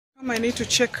I need to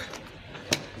check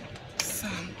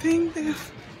something there.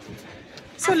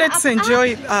 So let's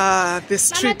enjoy the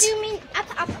street. Mama, do you mean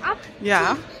up?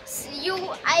 Yeah. You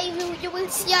will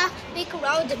see a big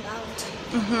roundabout.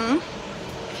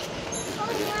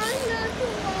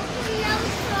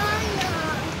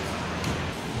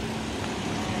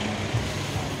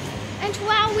 And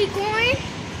where are we going?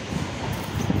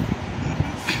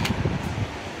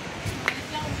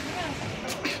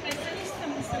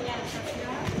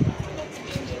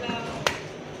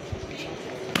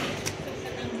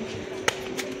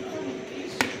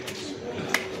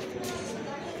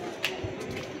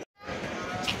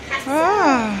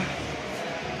 Ah.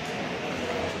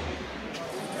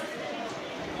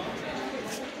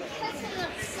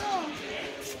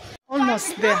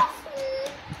 Almost there.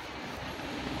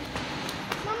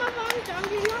 Mama, warum dann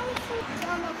die laufen?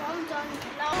 Mama, warum dann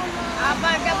laufen?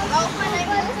 Aber da braucht man ein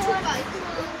Motorbike,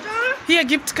 oder? Hier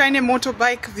gibt keine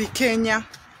Motorbike wie Kenya.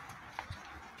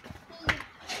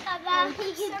 Aber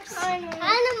hier gibt es eine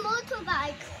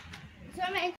Motorbike.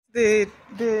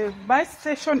 The bus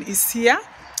station is here.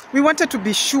 We wanted to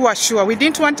be sure. We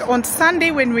didn't want on Sunday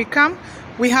when we come,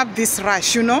 we have this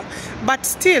rush, you know. But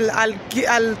still,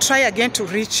 I'll try again to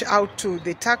reach out to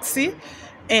the taxi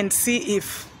and see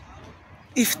if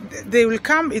they will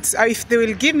come. If they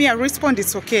will give me a response,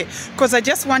 it's okay. Because I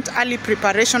just want early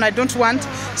preparation. I don't want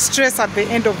stress at the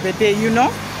end of the day, you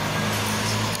know.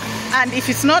 And if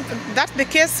it's not that the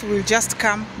case, we'll just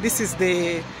come. This is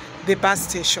the bus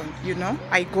station, you know.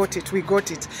 We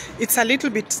got it. It's a little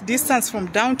bit distance from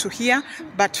down to here,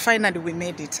 but finally we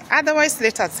made it. Otherwise,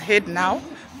 let us head now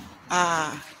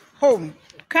home.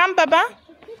 Come, Baba.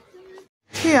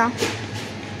 Here.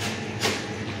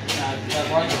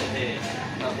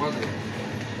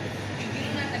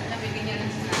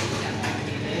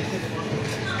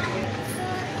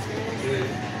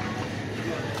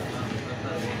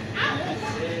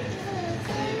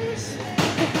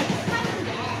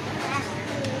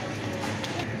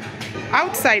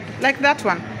 Outside, like that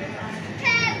one.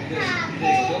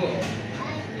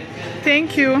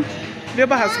 Thank you.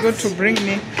 Beba has got to bring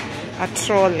me a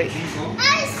trolley.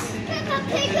 Peppa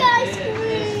Pig ice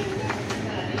cream.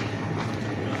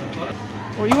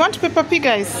 Oh, you want Peppa Pig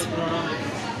ice?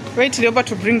 Wait till Beba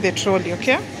to bring the trolley,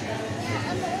 okay?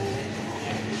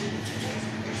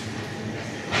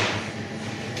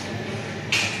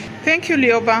 Thank you,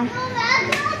 Lioba.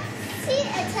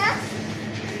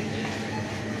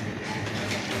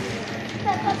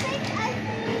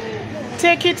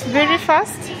 Take it very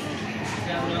fast.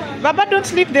 Baba,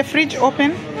 don't leave the fridge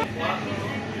open.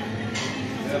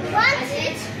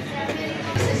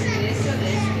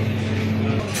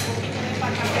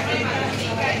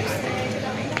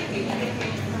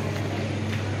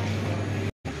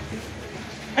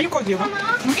 Are you cold, Lioba?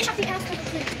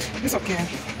 It's okay.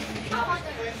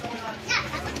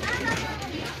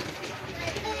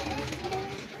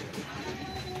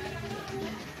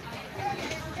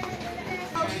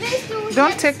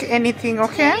 Don't take anything,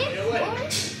 okay?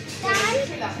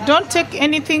 Don't take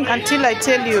anything until I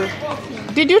tell you.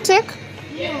 Did you take?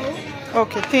 No.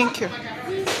 Okay, thank you.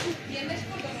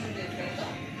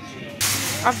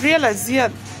 I've realized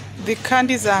here the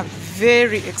candies are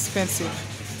very expensive.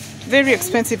 Very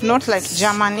expensive, not like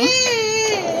Germany.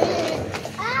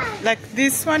 Like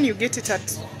this one, you get it at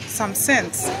some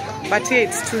cents, but here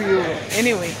it's €2.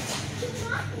 Anyway.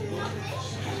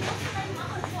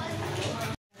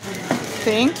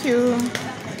 Thank you.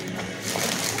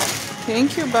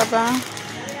 Thank you, Baba.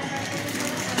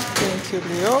 Thank you,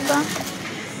 Lioba.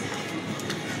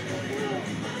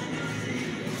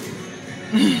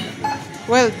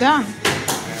 Well done.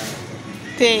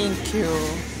 Thank you.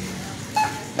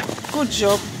 Good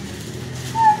job.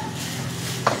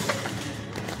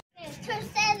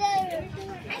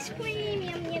 Ice cream.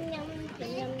 Yum, yum,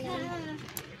 yum.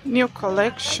 New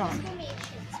collection.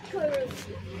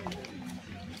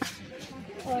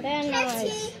 Oh, they're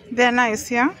nice. They're nice,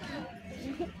 yeah?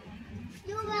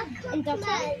 And that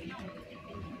one?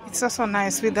 It's also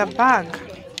nice with a bag.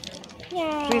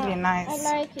 Yeah. Really nice.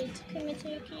 I like it. Can we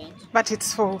take it? But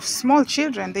it's for small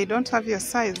children. They don't have your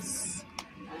size.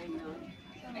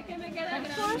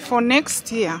 For next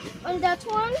year. And that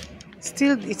one?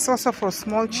 Still, it's also for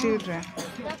small children.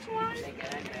 That one?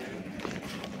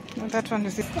 No, that one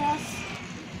is it. Yes.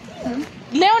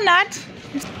 Leonard!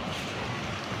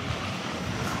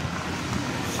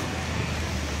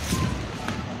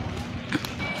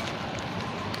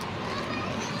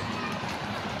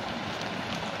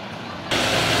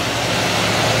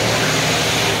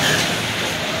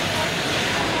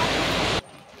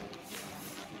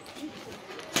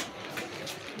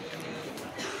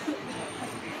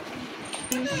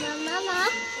 Mama.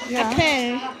 Yeah.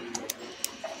 Okay.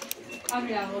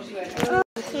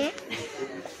 Okay.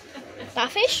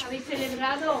 Darf ich?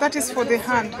 That is for the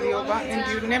hand, Yoba, and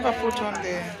you never put on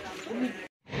the...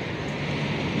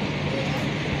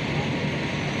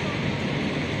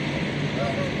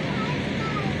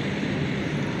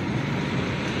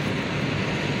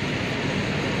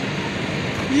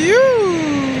 You.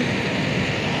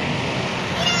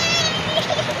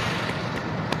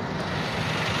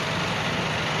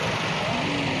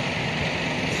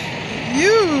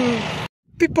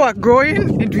 People are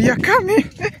going and we are coming.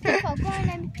 People are going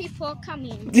and people are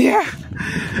coming. Yeah.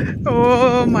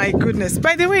 Oh my goodness.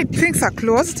 By the way, things are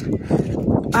closed.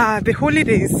 The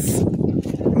holidays.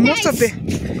 Most of the...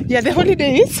 Yeah, the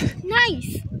holidays.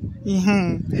 Nice.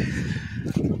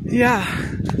 Yeah.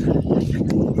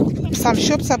 Some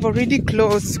shops have already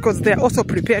closed because they're also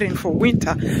preparing for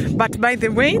winter. But by the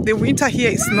way, the winter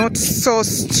here is not so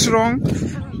strong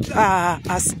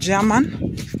as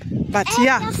German. But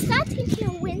yeah. We're starting here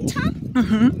winter.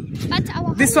 But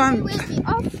our This holiday one, will be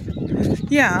off.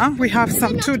 yeah, we have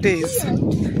some 2 days.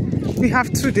 We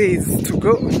have 2 days to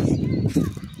go.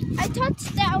 I thought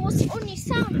there was only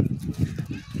some.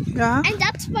 Yeah. And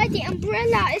that's why the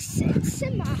umbrella is in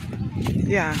summer.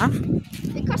 Yeah.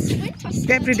 Because winter's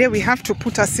Every day we have to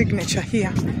put a signature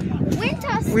here.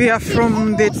 Winter's We are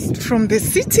from the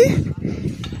city,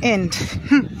 and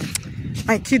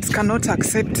my kids cannot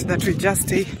accept that we just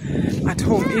stay at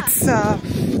home. It's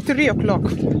 3 o'clock,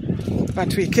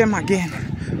 but we came again.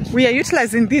 We are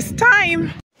utilizing this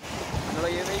time.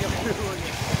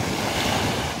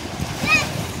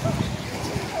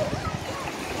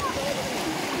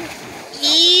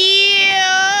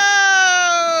 Yeah!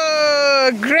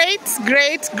 Great,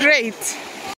 great, great.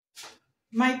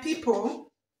 My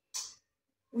people,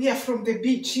 we are from the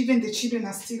beach. Even the children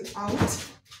are still out.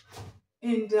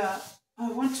 And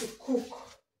I want to cook.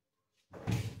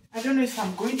 I don't know if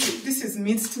I'm going to... This is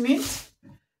minced meat.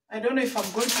 I don't know if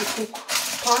I'm going to cook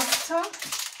pasta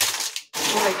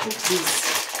or I cook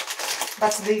this.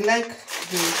 But they like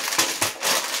the...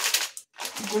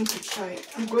 I'm going to try.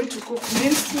 I'm going to cook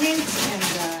minced meat and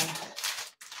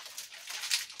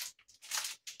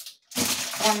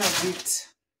one of it.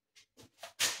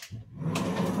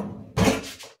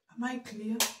 Am I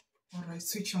clear? Or I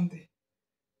switch on the...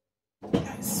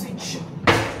 I switch.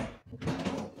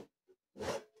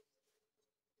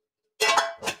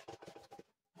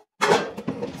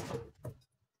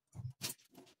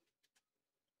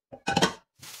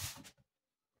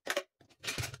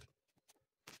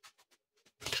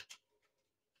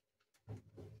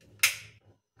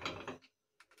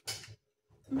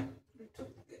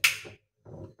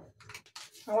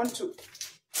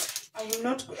 I will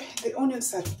not, the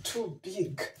onions are too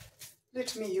big.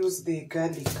 Let me use the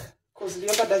garlic because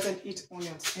Lioba doesn't eat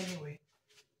onions anyway.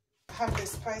 I have the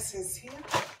spices here.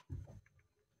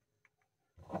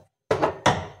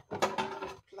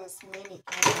 Plus many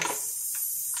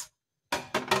others.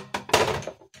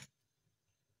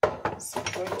 So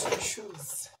I'm going to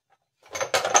choose.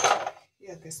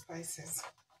 Here are the spices.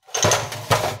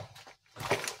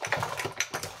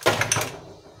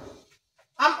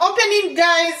 I'm opening,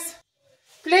 guys.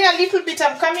 Play a little bit.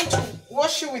 I'm coming to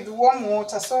wash you with warm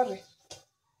water. Sorry.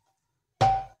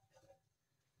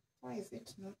 Why is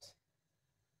it not?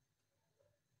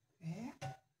 Yeah.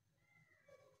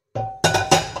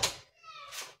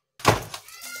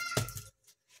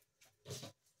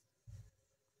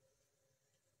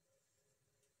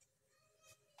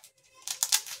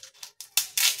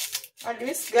 I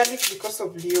use garlic because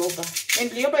of Lioba. And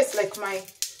Lioba is like my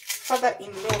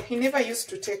father-in-law. He never used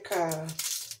to take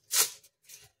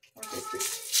what is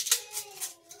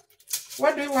this?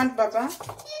 What do you want, Baba?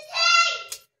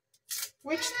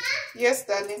 Which? Yes,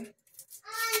 darling.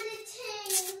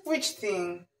 Which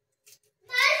thing?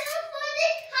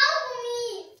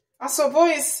 So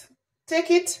boys, take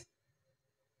it.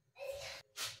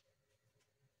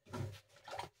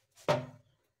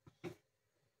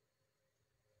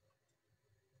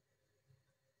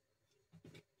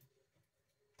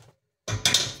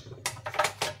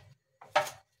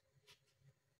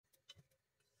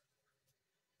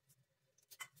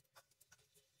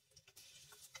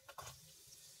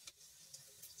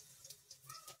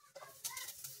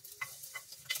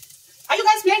 Are you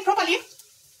guys playing properly?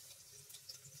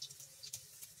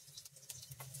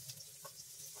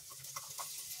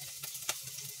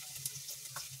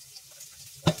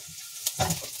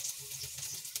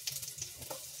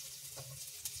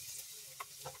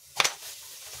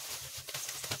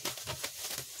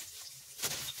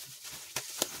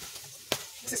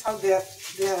 This is how they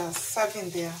are serving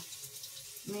their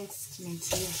minced meat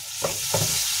here.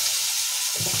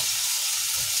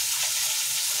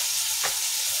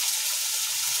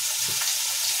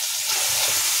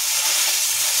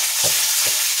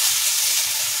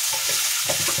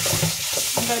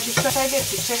 And I decided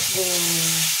to take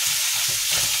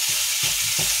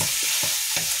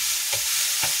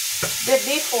the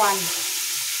beef one.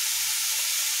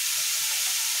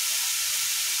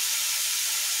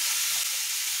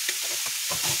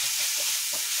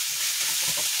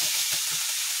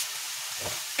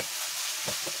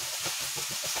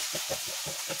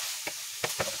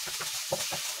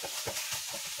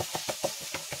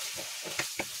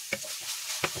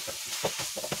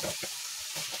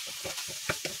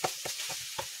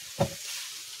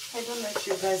 I don't know if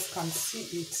you guys can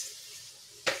see it.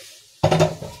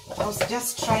 I was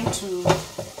just trying to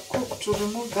cook to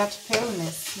remove that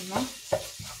paleness, you know.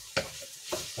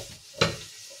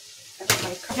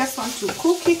 I just want to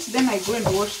cook it, then I go and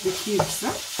wash the cubes.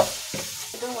 Huh?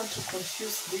 I don't want to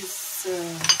confuse this.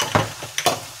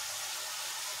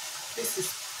 This is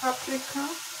paprika.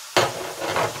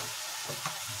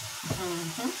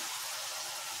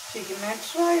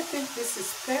 Pigment. I think this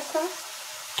is pepper.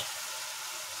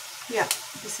 Yeah,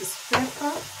 this is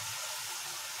pepper.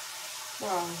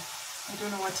 Wow, I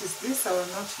don't know what is this. I will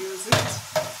not use it.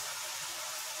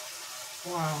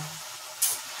 Wow,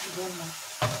 I don't know.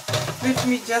 Let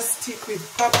me just stick with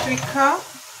paprika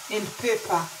and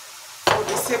pepper for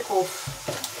the sake of,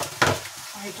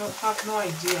 I don't have no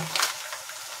idea.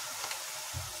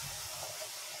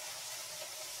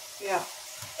 Yeah,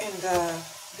 and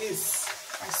this,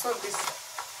 I saw this.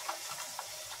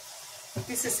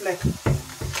 This is like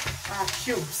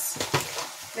cubes.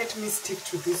 Let me stick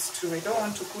to this too. I don't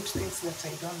want to put things that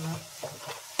I don't know.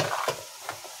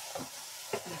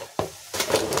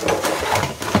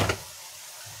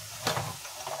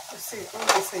 You see, all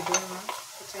this I don't know,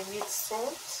 but I need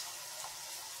salt.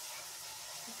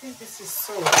 I think this is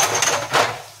salt.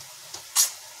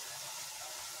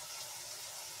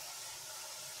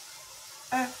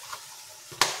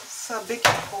 It's a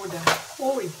baking powder.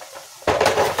 Oh,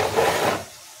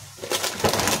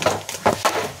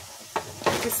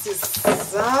 this is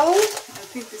sal. I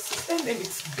think this is, and then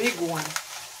it's big one.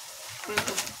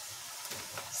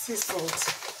 Sea salt.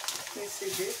 Let me see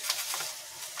this.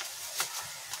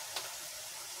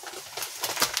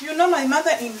 You know, my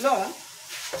mother-in-law,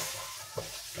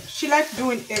 she likes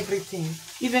doing everything,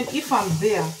 even if I'm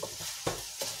there.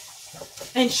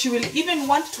 And she will even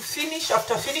want to finish.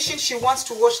 After finishing, she wants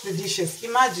to wash the dishes.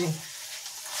 Imagine.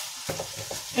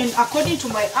 And according to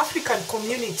my African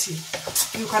community,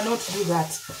 you cannot do that.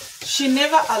 She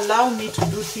never allowed me to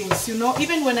do things, you know.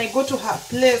 Even when I go to her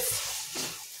place.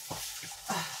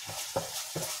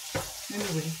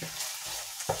 Anyway.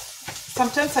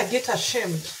 Sometimes I get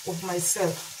ashamed of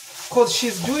myself. Because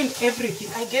she's doing everything.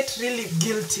 I get really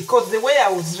guilty. Because the way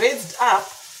I was raised up.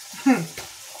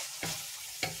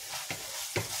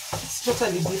 It's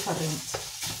totally different.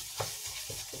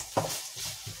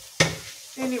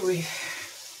 Anyway.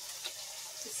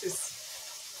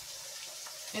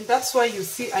 And that's why you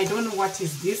see I don't know what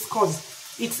is this, because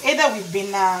it's either we've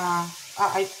been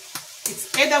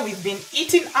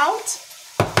eating out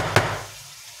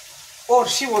or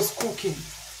she was cooking.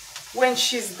 When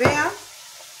she's there,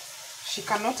 she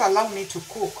cannot allow me to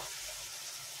cook.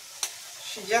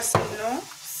 She just, you know,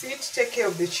 sit, take care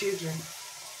of the children.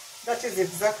 That is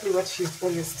exactly what she's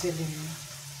always telling me.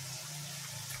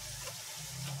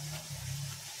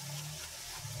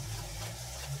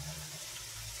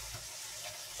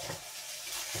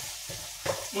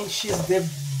 And she's the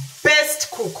best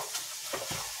cook.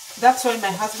 That's why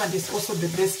my husband is also the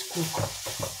best cook.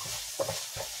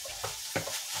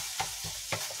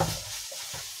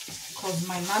 Because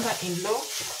my mother-in-law,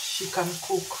 she can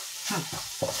cook.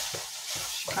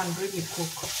 She can really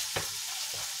cook.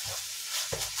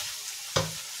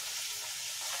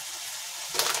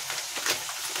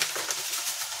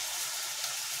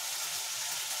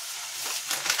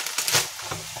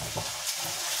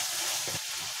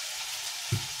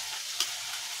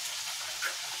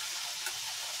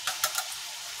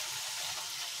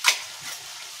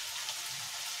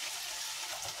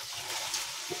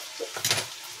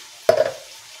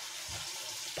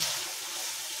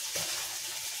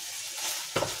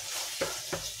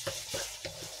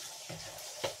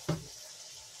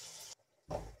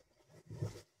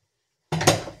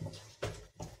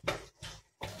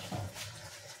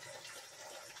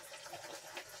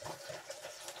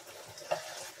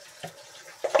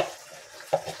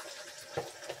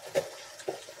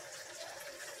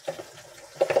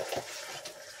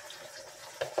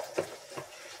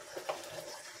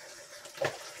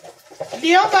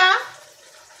 Lioba?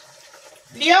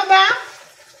 Lioba?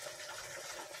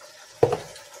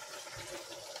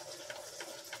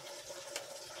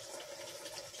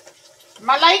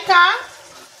 Malaika?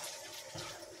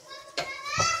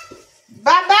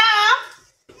 Baba?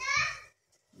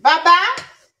 Baba?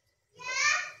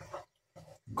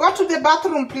 Go to the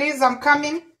bathroom, please. I'm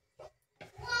coming.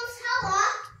 Shower?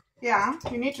 Yeah,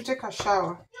 you need to take a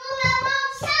shower.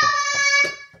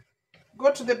 Shower!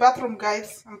 Go to the bathroom,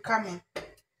 guys. I'm coming.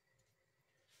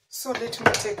 So let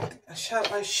me take a shower.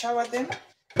 I shower them.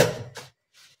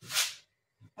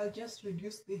 I'll just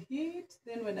reduce the heat.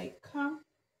 Then when I come,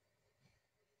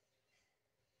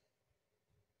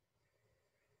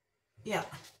 yeah,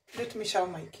 let me shower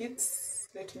my kids.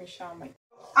 Let me shower my.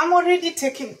 I'm already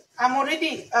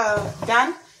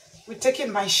done with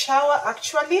taking my shower.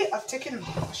 Actually, I've taken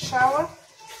a shower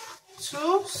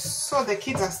too. So the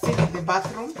kids are still in the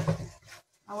bathroom.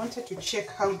 I wanted to check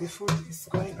how the food is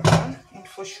going on, and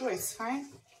for sure it's fine.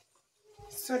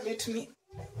 So let me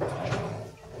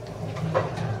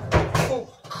cook.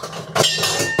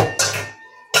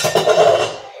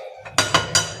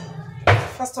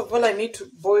 First of all, I need to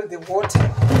boil the water.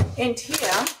 And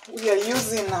here we are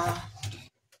using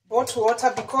bottled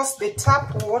water because the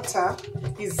tap water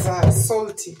is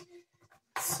salty.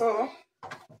 So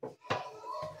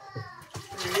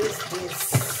we use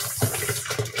this.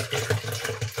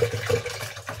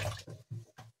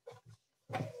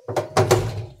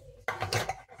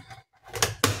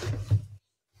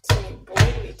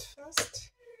 Boil it first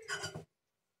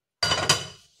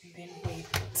and then wait.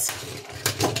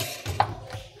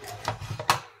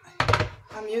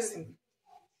 I'm using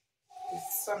this,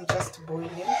 so I'm just boiling.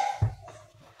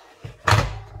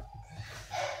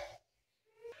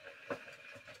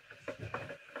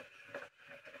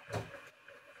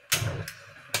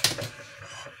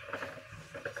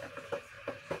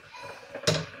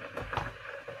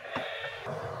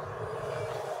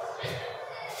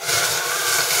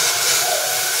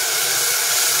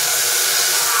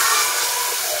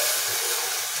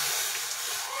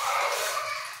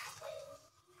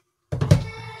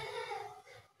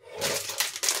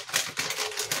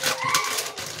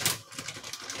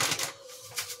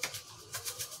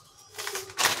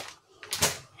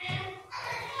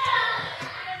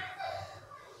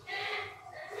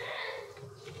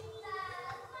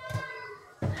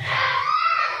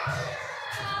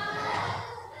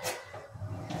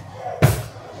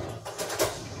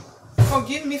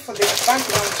 Forgive me for the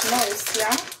background noise,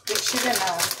 yeah? The children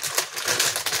are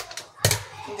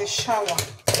in the shower.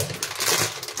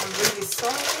 I'm really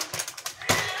sorry.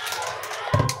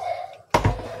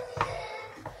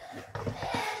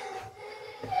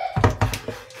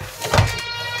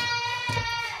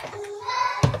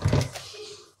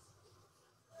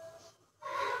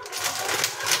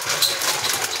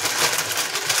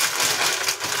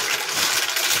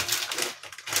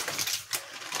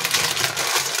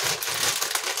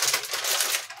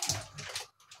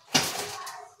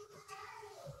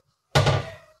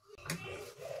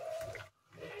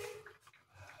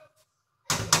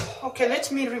 Okay,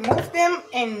 let me remove them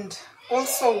and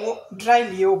also dry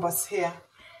Lioba's hair.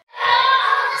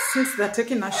 Since they're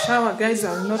taking a shower, guys,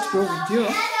 I will not go with you.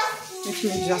 Let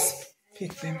me just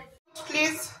pick them.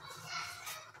 Please.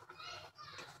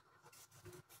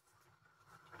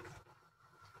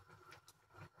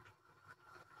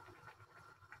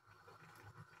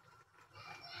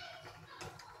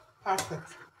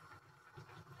 Perfect.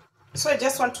 So I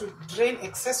just want to drain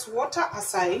excess water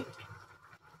as I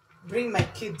bring my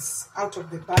kids out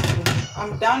of the bathroom.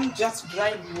 I'm done just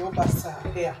drying Lioba's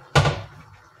hair.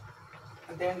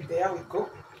 And then there we go.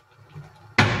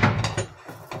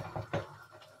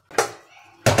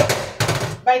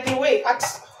 By the way, at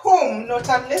home, not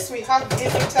unless we have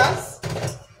visitors,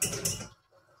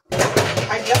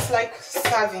 I just like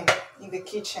serving in the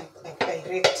kitchen, like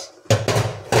direct.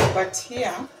 But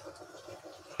here,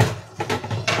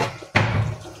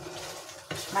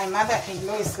 my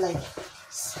mother-in-law is like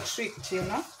strict, you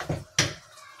know.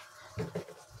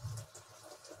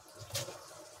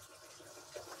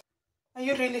 Are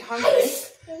you really hungry?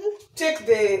 Take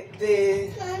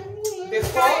the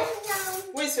fork.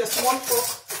 Where's your small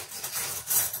fork?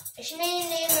 Ich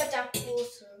nehme das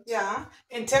große. Yeah,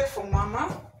 and take for Mama.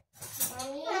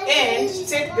 And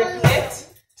take the plate.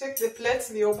 Take the plate,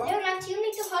 Lioba. Ja,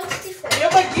 natürlich, du holst die Fork.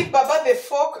 Lioba, give Baba the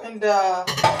fork and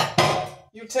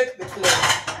you take the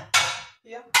plate.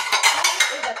 Yeah.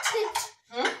 Übertippt.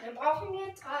 Dann brauchen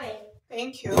wir 3.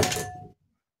 Thank you.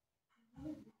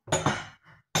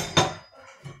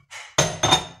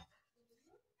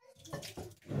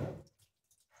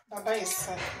 Baba is,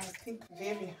 I think,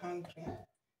 very hungry.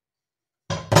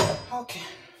 Okay.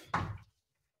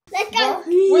 Let's go.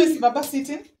 Where is Baba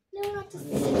sitting? Leonard is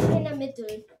sitting in the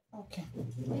middle. Okay.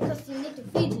 Because you need to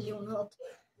feed Leonard.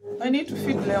 I need to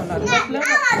feed Leonard. But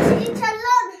Leonard, It's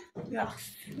alone. yeah.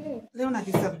 Leonard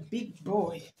is a big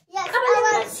boy. Yes,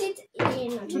 I will sit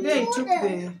in. Today I took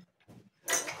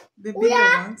the bigger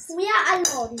ones. We are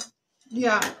alone.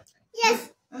 Yeah.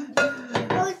 Yes.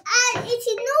 It's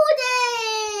a noodle.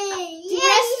 The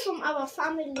rest from our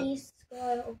families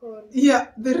are gone. Yeah,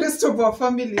 the rest of our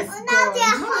family is Now gone.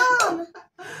 they're home.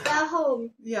 They're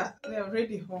home. Yeah, they're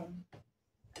already home.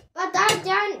 But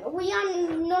we are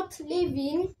not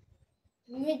living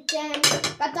with them.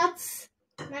 But that's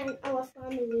our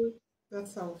family.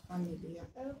 That's our family, yeah.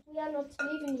 We are not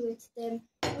living with them.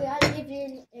 We are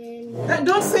living in...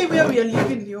 Don't say where we are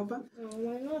living, Lioba. No,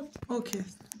 why not? Okay,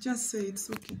 just say it's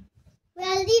okay. We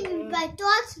are living by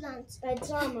Deutschland. By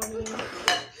Germany.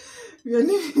 We are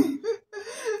living...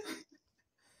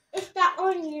 Is that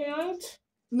onions?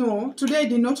 No, today I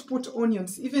did not put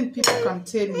onions. Even people can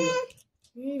tell you.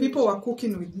 People were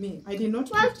cooking with me. I did not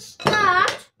What's put...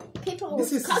 that? People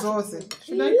This is cut. Zose.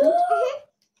 Should I put?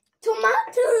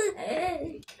 Tomato.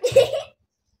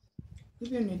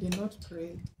 Even we did not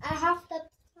pray. I have that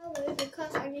towel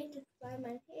because I need to dry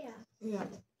my hair. Yeah.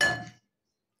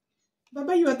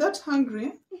 Baba, you are that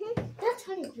hungry? That's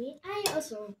hungry. I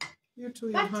also. You too,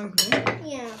 you're hungry.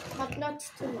 Yeah, but not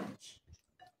too much.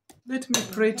 Let me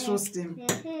pray, trust him.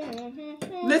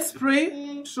 Let's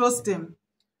pray, trust him.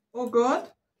 Oh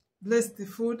God, bless the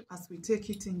food as we take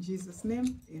it in Jesus'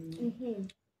 name. Amen.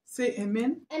 Say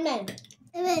amen. Amen.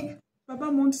 Amen. Baba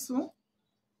Monso.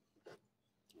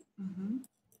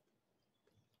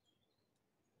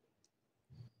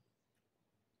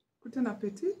 Guten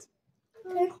Appetit.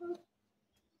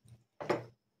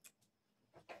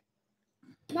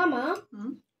 Mama,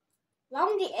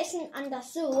 warum die essen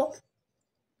anders so?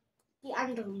 Die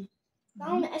anderen.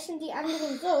 Warum essen die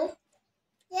anderen so?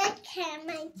 Lecker,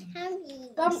 mein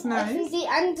Tummy. Warum nice. essen die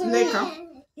anderen? Lecker.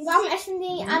 Warum essen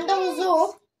die anderen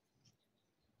so?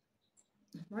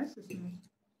 Ich weiß es nicht.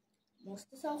 Muss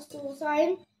das auch so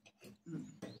sein?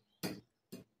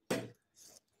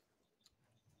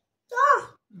 So.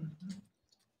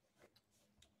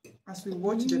 As we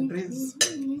watch the breeze.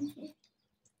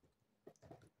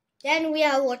 Then we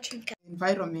are watching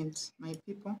Environment, my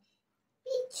people.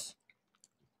 beach.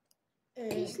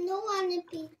 There's no one on the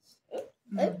beach.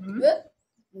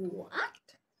 What?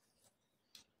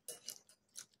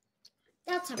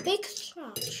 That's a big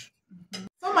church.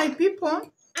 So my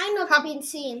people. I'm not been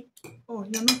seen. Oh,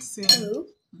 you're not seeing. No.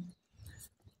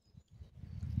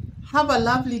 Have a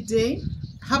lovely day.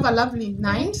 Have a lovely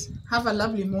night. Have a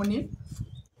lovely morning.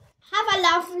 Have a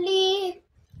lovely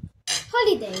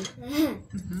holiday.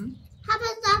 Have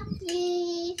a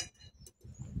lovely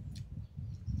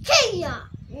Kenya.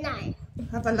 Nine.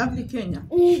 Have a lovely Kenya.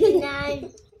 Nine.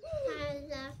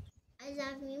 I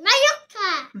love you. Mallorca.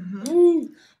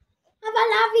 Have a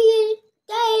lovely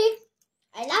day.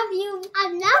 I love you. I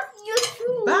love you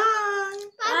too. Bye.